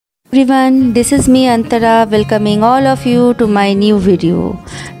Everyone, this is me Antara welcoming all of you to my new video.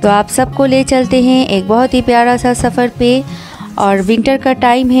 तो आप सबको ले चलते हैं एक बहुत ही प्यारा सा सफ़र पे। और विंटर का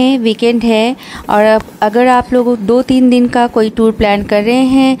टाइम है, वीकेंड है, और अगर आप लोग 2-3 दिन का कोई टूर प्लान कर रहे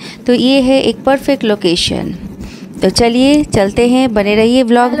हैं तो ये है एक परफेक्ट लोकेशन। तो चलिए चलते हैं, बने रहिए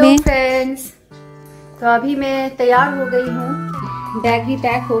व्लॉग में। फ्रेंड्स, तो अभी मैं तैयार हो गई हूँ, बैग भी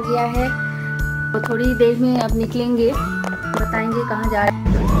पैक हो गया है और थोड़ी देर में अब निकलेंगे, बताएंगे कहाँ जा रहे हैं।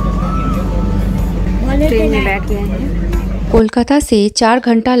 ट्रेन में बैठ गए हैं। कोलकाता से 4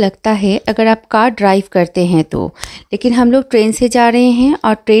 घंटा लगता है अगर आप कार ड्राइव करते हैं तो, लेकिन हम लोग ट्रेन से जा रहे हैं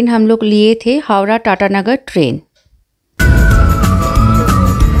और ट्रेन हम लोग लिए थे हावड़ा टाटानगर ट्रेन।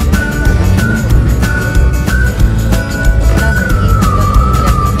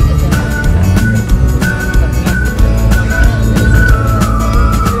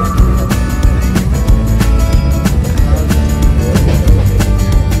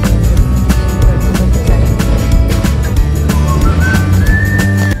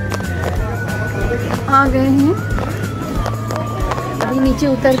 आ गए हैं, अभी नीचे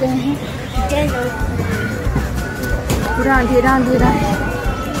उतर गए हैं। पूरा अंधेरा अंधेरा है।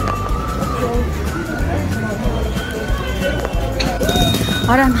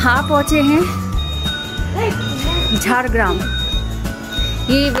 और हम पहुँचे हैं झारग्राम।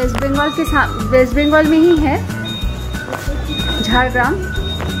 ये वेस्ट बंगाल में ही है झारग्राम।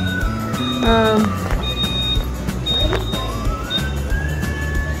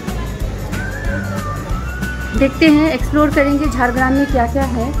 देखते हैं, एक्सप्लोर करेंगे झारग्राम में क्या क्या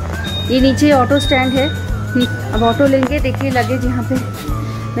है। ये नीचे ऑटो स्टैंड है, अब ऑटो लेंगे। देखिए लगेज यहाँ पे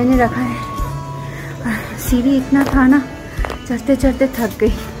मैंने रखा है। सीढ़ी इतना था ना, चढ़ते चढ़ते थक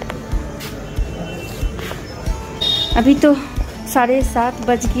गई। अभी तो 7:30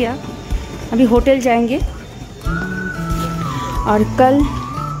 बज गया। अभी होटल जाएंगे और कल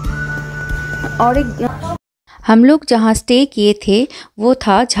और एक हम लोग जहाँ स्टे किए थे वो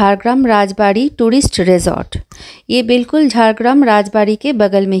था झारग्राम राजबाड़ी टूरिस्ट रिजॉर्ट। ये बिल्कुल झारग्राम राजबाड़ी के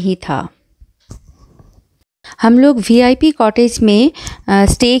बगल में ही था। हम लोग VIP कॉटेज में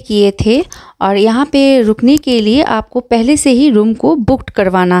स्टे किए थे और यहाँ पे रुकने के लिए आपको पहले से ही रूम को बुक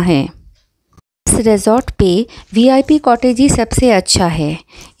करवाना है। इस रिजॉर्ट पे VIP कॉटेज ही सबसे अच्छा है।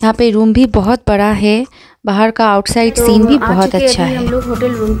 यहाँ पे रूम भी बहुत बड़ा है, बाहर का आउटसाइड सीन भी बहुत अच्छा है। हम लोग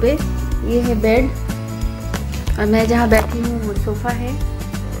होटल रूम पे, ये है बेड और मैं जहाँ बैठी हूँ वो सोफ़ा है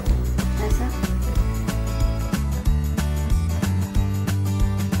ऐसा।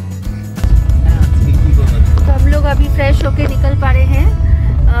 तो हम लोग अभी फ्रेश होके निकल पा रहे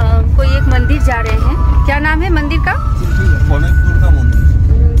हैं। कोई एक मंदिर जा रहे हैं। क्या नाम है मंदिर का? कनक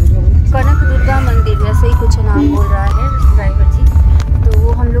दुर्गा मंदिर, ऐसे ही कुछ नाम बोल रहा है ड्राइवर जी। तो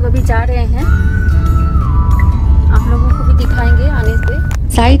वो हम लोग अभी जा रहे हैं, आप लोगों को भी दिखाएंगे आने से।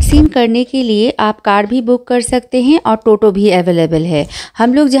 साइट सीन करने के लिए आप कार भी बुक कर सकते हैं और टोटो भी अवेलेबल है।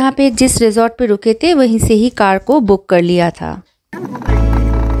 हम लोग जहाँ पे जिस रिजॉर्ट पे रुके थे वहीं से ही कार को बुक कर लिया था।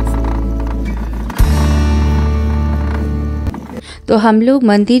 तो हम लोग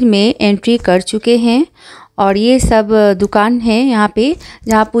मंदिर में एंट्री कर चुके हैं और ये सब दुकान है यहाँ पे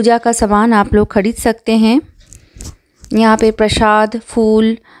जहाँ पूजा का सामान आप लोग खरीद सकते हैं। यहाँ पे प्रसाद,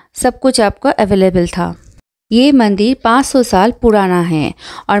 फूल, सब कुछ आपको अवेलेबल था। ये मंदिर 500 साल पुराना है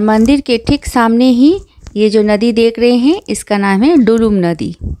और मंदिर के ठीक सामने ही ये जो नदी देख रहे हैं इसका नाम है डुलुम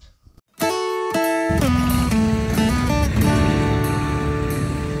नदी।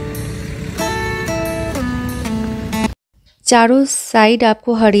 चारों साइड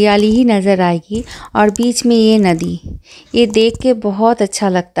आपको हरियाली ही नज़र आएगी और बीच में ये नदी। ये देख के बहुत अच्छा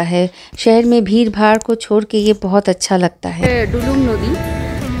लगता है। शहर में भीड़ भाड़ को छोड़ के ये बहुत अच्छा लगता है। डुलुम नदी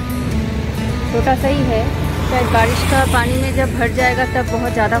छोटा सा ही है, शायद बारिश का पानी में जब भर जाएगा तब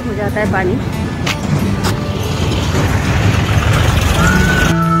बहुत ज़्यादा हो जाता है पानी।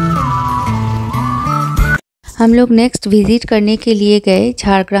 हम लोग नेक्स्ट विज़िट करने के लिए गए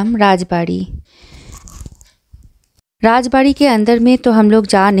झारग्राम राजबाड़ी। राजबाड़ी के अंदर में तो हम लोग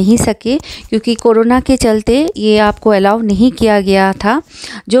जा नहीं सके क्योंकि कोरोना के चलते ये आपको अलाउ नहीं किया गया था।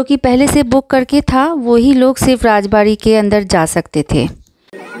 जो कि पहले से बुक करके था वही लोग सिर्फ राजबाड़ी के अंदर जा सकते थे।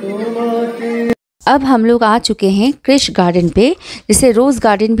 अब हम लोग आ चुके हैं क्रिश गार्डन पे, जिसे रोज़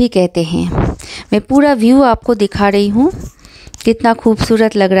गार्डन भी कहते हैं। मैं पूरा व्यू आपको दिखा रही हूँ, कितना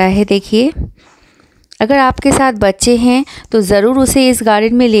खूबसूरत लग रहा है। देखिए, अगर आपके साथ बच्चे हैं तो ज़रूर उसे इस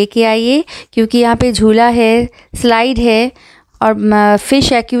गार्डन में लेके आइए क्योंकि यहाँ पे झूला है, स्लाइड है और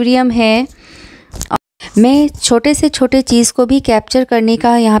फिश एक्वेरियम है। मैं छोटे से छोटे चीज़ को भी कैप्चर करने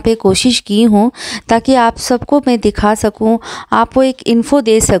का यहाँ पे कोशिश की हूँ ताकि आप सबको मैं दिखा सकूँ, आपको एक इन्फो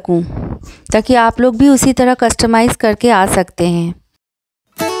दे सकूँ ताकि आप लोग भी उसी तरह कस्टमाइज़ करके आ सकते हैं।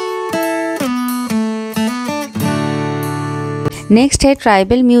 नेक्स्ट है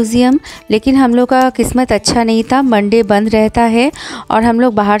ट्राइबल म्यूज़ियम, लेकिन हम लोग का किस्मत अच्छा नहीं था, मंडे बंद रहता है और हम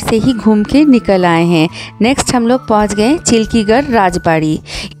लोग बाहर से ही घूम के निकल आए हैं। नेक्स्ट हम लोग पहुंच गए चिल्कीगढ़ राजबाड़ी।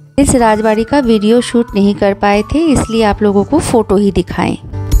 इस राजबाड़ी का वीडियो शूट नहीं कर पाए थे, इसलिए आप लोगों को फ़ोटो ही दिखाएं।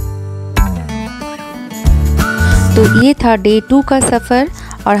 तो ये था डे 2 का सफ़र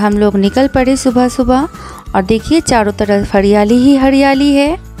और हम लोग निकल पड़े सुबह सुबह। और देखिए चारों तरफ हरियाली ही हरियाली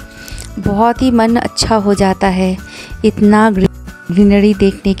है, बहुत ही मन अच्छा हो जाता है इतना ग्रीनरी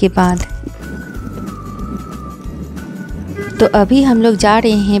देखने के बाद। तो अभी हम लोग जा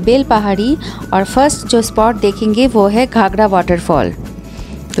रहे हैं बेलपहाड़ी और फर्स्ट जो स्पॉट देखेंगे वो है घाघरा वाटरफॉल।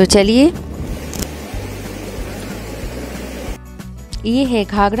 तो चलिए, ये है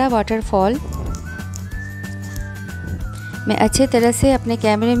घाघरा वाटरफॉल। मैं अच्छे तरह से अपने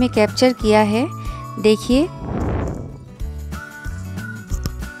कैमरे में कैप्चर किया है, देखिए।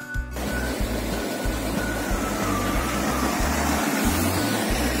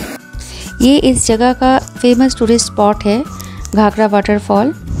 ये इस जगह का फेमस टूरिस्ट स्पॉट है घाघरा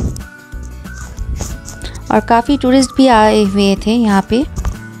वाटरफॉल, और काफ़ी टूरिस्ट भी आए हुए थे यहाँ पे।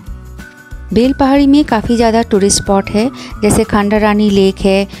 बेलपहाड़ी में काफ़ी ज़्यादा टूरिस्ट स्पॉट है, जैसे खंडारानी लेक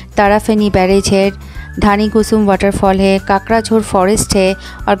है, ताराफेनी बैरेज है, धानी कुसुम वाटरफॉल है, काकड़ाझोर फॉरेस्ट है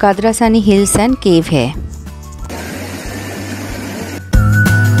और गादरासानी हिल्स एंड केव है।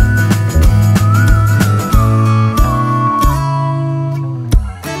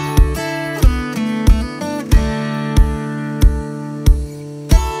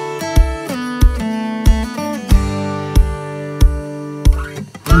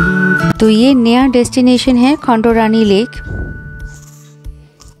 तो ये नया डेस्टिनेशन है खंडारानी लेक।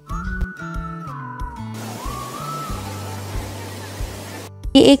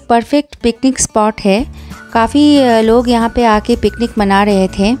 ये एक परफेक्ट पिकनिक स्पॉट है, काफ़ी लोग यहाँ पे आके पिकनिक मना रहे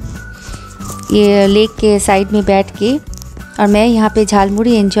थे ये लेक के साइड में बैठ के, और मैं यहाँ पे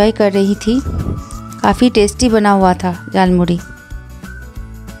झालमुड़ी एंजॉय कर रही थी। काफ़ी टेस्टी बना हुआ था झालमुड़ी।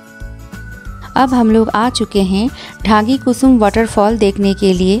 अब हम लोग आ चुके हैं ढागी कुसुम वाटरफॉल देखने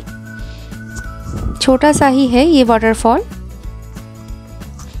के लिए। छोटा सा ही है ये वाटरफॉल,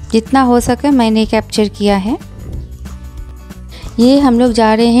 जितना हो सके मैंने कैप्चर किया है। ये हम लोग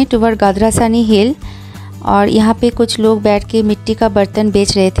जा रहे हैं टुवर्ड गादरासानी हिल, और यहाँ पे कुछ लोग बैठ के मिट्टी का बर्तन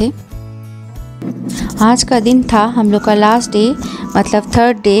बेच रहे थे। आज का दिन था हम लोग का लास्ट डे, मतलब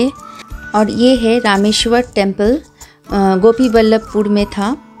 3rd डे। और ये है रामेश्वर टेम्पल, गोपी बल्लभपुर में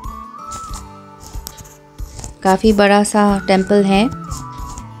था। काफ़ी बड़ा सा टेम्पल है।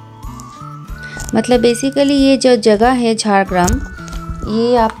 मतलब बेसिकली ये जो जगह है झारग्राम,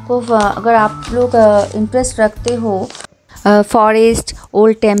 ये आपको अगर आप लोग इंटरेस्ट रखते हो forest,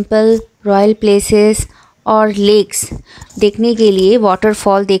 old temple, royal places और लेक्स देखने के लिए,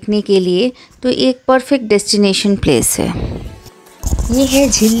 वाटरफॉल देखने के लिए, तो एक परफेक्ट डेस्टिनेशन प्लेस है। ये है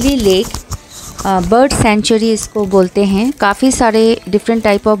झिल्ली लेक, बर्ड सेंचुरी इसको बोलते हैं। काफ़ी सारे डिफरेंट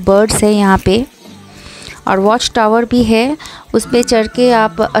टाइप ऑफ बर्ड्स है यहाँ पे, और वॉच टावर भी है, उस पे चढ़ के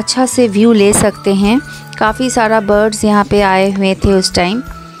आप अच्छा से व्यू ले सकते हैं। काफ़ी सारा बर्ड्स यहाँ पे आए हुए थे उस टाइम।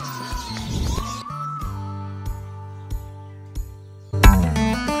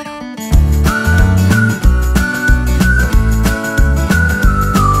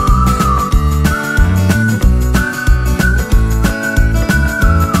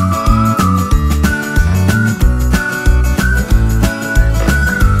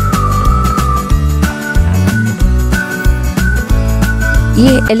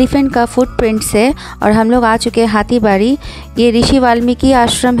 ये एलिफेंट का फुटप्रिंट्स है, और हम लोग आ चुके हैं हाथीबाड़ी। ये ऋषि वाल्मीकि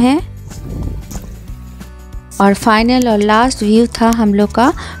आश्रम है। और फाइनल और लास्ट व्यू था हम लोग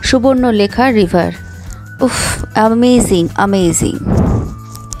का सुवर्णरेखा रिवर। उफ, amazing amazing,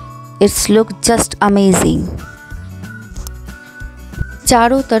 it's look just amazing.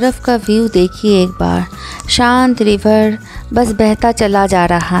 चारों तरफ का व्यू देखिए एक बार, शांत रिवर बस बहता चला जा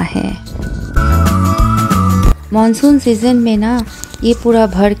रहा है। मॉनसून सीजन में ना ये पूरा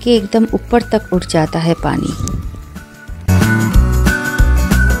भर के एकदम ऊपर तक उठ जाता है पानी।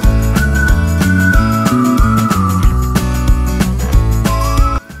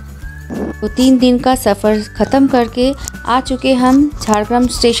 तो 3 दिन का सफ़र ख़त्म करके आ चुके हम झारग्राम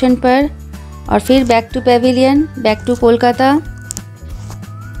स्टेशन पर, और फिर back to Pavilion, back to Kolkata.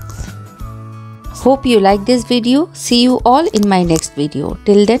 Hope you like this video. See you all in my next video.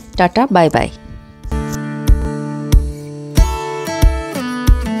 Till then, tata, bye bye.